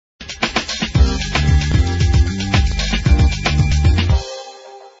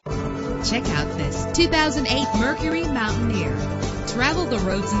2008 Mercury Mountaineer. Travel the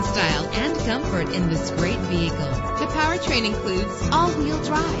roads in style and comfort in this great vehicle. The powertrain includes all-wheel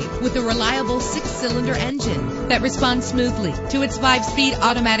drive with a reliable 6-cylinder engine that responds smoothly to its 5-speed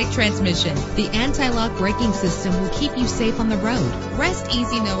automatic transmission. The anti-lock braking system will keep you safe on the road. Rest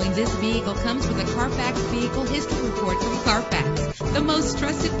easy knowing this vehicle comes with a Carfax Vehicle History Report from Carfax, the most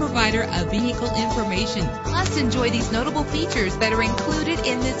trusted provider of vehicle information. Plus, enjoy these notable features that are included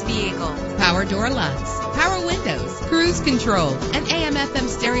in this vehicle: power door locks, power windows, cruise control, an AM/FM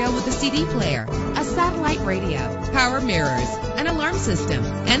stereo with a CD player, a satellite radio, power mirrors, an alarm system.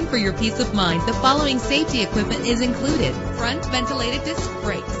 And for your peace of mind, the following safety equipment is included: front ventilated disc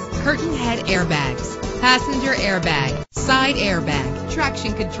brakes, curtain head airbags, passenger airbag, side airbag,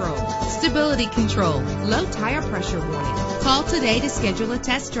 traction control, stability control, low tire pressure warning. Call today to schedule a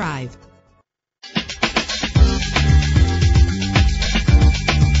test drive.